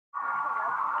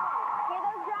Hear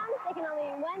those drums? They can only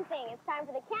mean one thing. It's time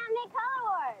for the Camp Mick Color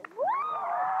Wars. Woo!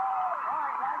 All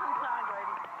right, rise and shine,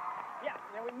 Brady. Yeah,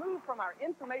 now we move from our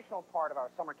informational part of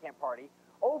our summer camp party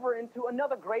over into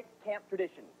another great camp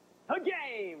tradition, the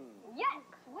game. Yes,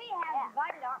 we have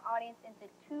divided our audience into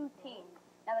 2 teams.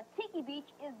 Now, the Tiki Beach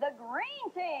is the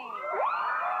green team.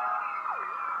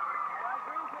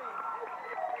 Green team.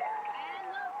 And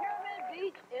the Pyramid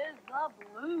Beach is the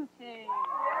blue team.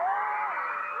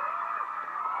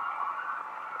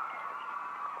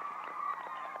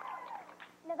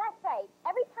 Now that's right.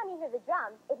 Every time you hear the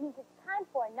drums, it means it's time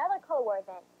for another Color War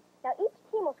event. Now each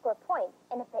team will score points,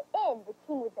 and at the end, the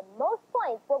team with the most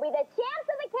points will be the champs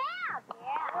of the camp.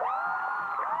 Yeah.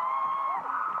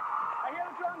 I hear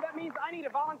the drum. That means I need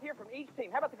a volunteer from each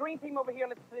team. How about the green team over here?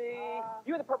 Let's see.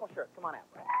 You in the purple shirt. Come on out.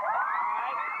 All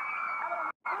right. How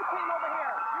about the blue team over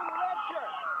here? You in the red shirt.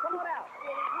 Come on out.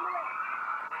 You in the red.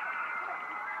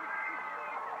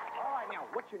 All right, now,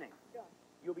 what's your name? John.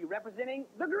 You'll be representing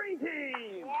the green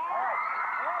team. Yeah.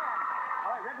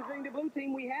 All right, representing the blue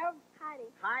team we have? Heidi.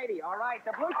 Heidi, all right,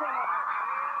 the blue team over here.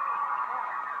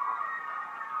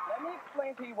 Let me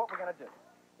explain to you what we're going to do.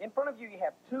 In front of you, you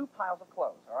have 2 piles of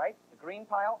clothes, all right? The green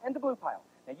pile and the blue pile.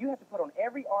 Now, you have to put on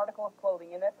every article of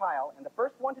clothing in that pile, and the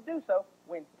first one to do so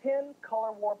wins 10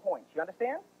 Color War points. You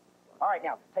understand? All right,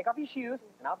 now, take off your shoes,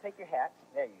 and I'll take your hats.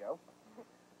 There you go.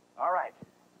 All right.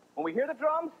 When we hear the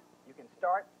drums, you can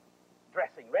start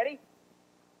dressing. Ready?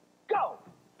 Go!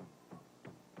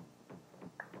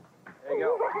 There you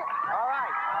go. All right. All right,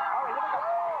 here we go.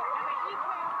 And they each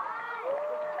have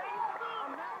the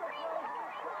same amount of clothes.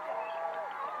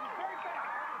 He's very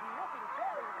fast. He's looking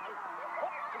very nice.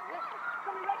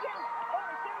 Coming right in. Oh,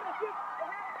 he's standing there, shoot. The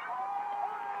hat.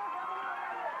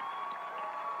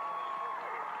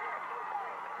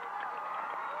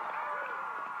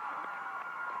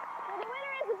 So the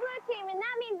winner is the blue team, and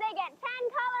that means they get 10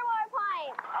 Color War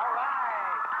points. All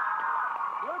right.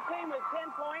 Blue team with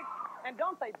 10 points. And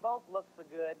don't they both look so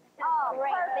good? Oh,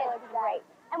 great. They look great.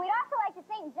 And we'd also like to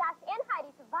thank Josh and Heidi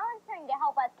for volunteering to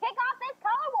help us kick off this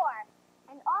Color War.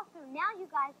 And also, now you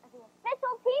guys are the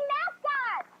official team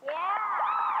mascots. Yeah.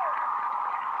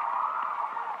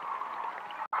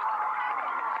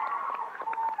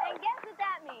 And guess what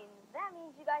that means? That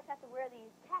means you guys have to wear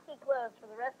these tacky clothes for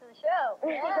the rest of the show.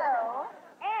 Yeah.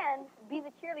 And be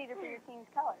the cheerleader for your team's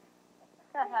colors.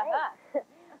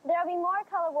 There'll be more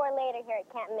Color War later here at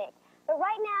Camp Mick. But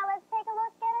right now, let's take a look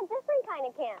at a different kind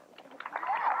of camp.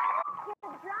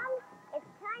 Hear the drums? It's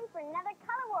time for another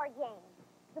Color War game.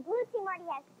 The blue team already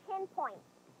has 10 points.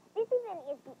 This event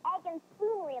is the egg and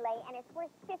spoon relay, and it's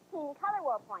worth 15 Color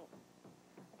War points.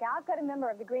 Okay, I've got a member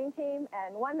of the green team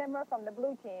and 1 member from the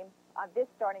blue team on this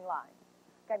starting line.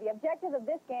 Okay, the objective of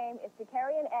this game is to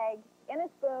carry an egg in a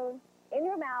spoon in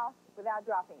your mouth without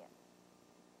dropping it.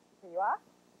 Here you are.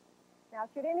 Now,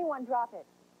 should anyone drop it,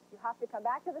 you have to come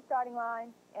back to the starting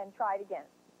line and try it again.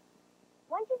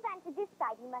 Once you've gotten to this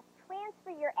side, you must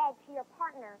transfer your egg to your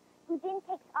partner, who then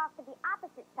takes off to the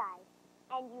opposite side.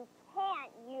 And you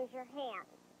can't use your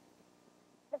hands.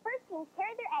 The first team to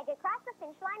carry their egg across the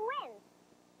finish line wins.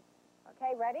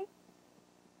 Okay, ready?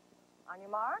 On your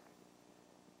mark.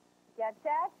 Get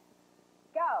set.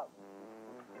 Go.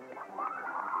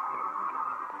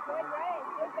 Good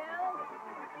race. Good balance.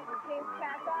 The team's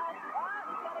pass off. Oh,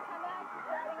 he's got to come up.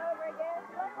 Starting over again.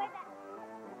 Look, wait, that.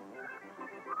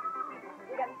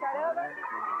 You got to start over.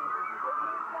 Good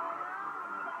team's going up.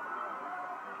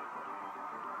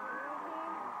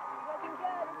 It's looking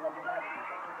good. It's looking good.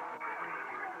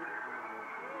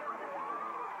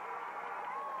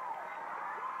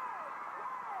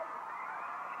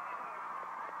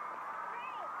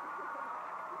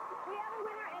 We have a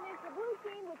winner, and it's the blue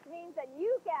team, which means that you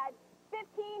get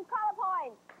 15 color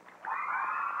points.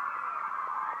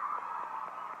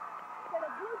 So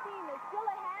the blue team is still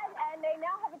ahead, and they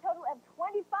now have a total of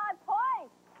 25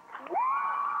 points.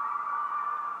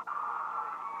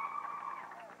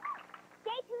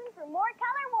 Stay tuned for more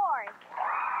Color Wars.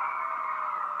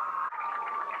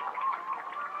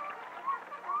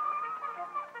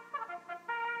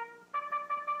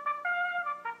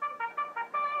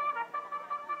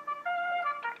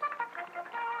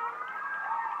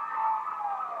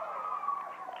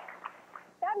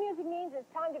 That music means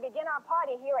it's time to begin our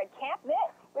party here at Camp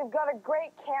Mick. We've got a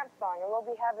great camp song, and we'll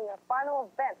be having a final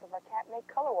event of our Camp Mick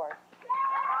Color Wars.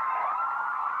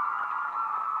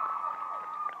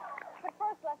 But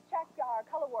first, let's check our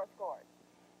Color War scores.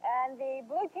 And the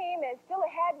blue team is still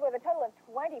ahead with a total of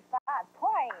 25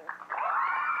 points.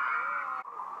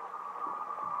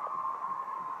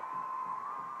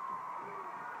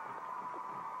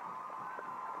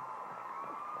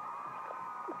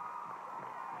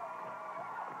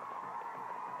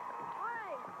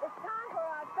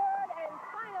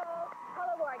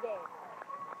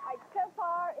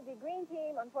 green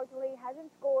team, unfortunately,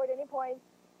 hasn't scored any points,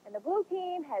 and the blue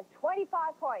team has 25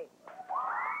 points.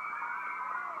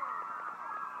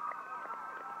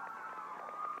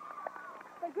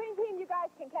 The green team, you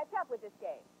guys can catch up with this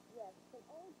game. Yes, it's an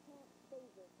old camp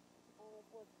favorite, and it's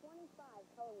worth 25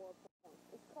 Color War points.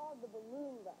 It's called the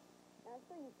balloon rush. Now, I'm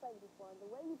sure you've played it before. The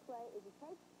way you play is you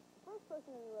take the first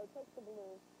person in the row takes the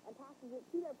balloon and passes it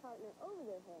to their partner over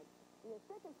their head, and the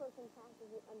second person passes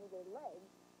it under their legs,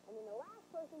 and then the last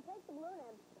person takes the balloon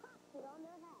and pops it on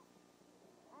their hat.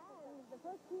 And the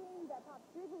first team that pops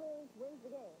 3 balloons wins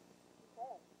the game.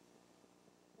 Okay.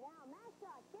 Now,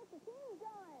 mascots, get the teams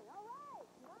going. All right,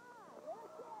 come on,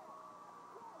 let's get it.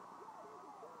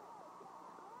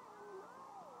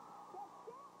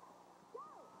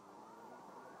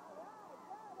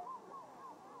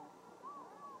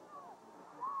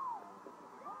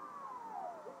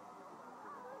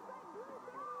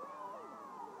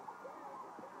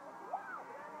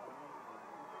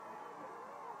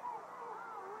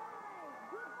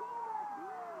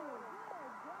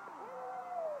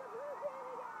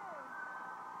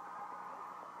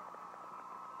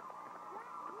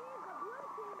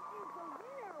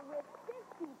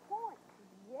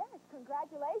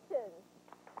 Congratulations.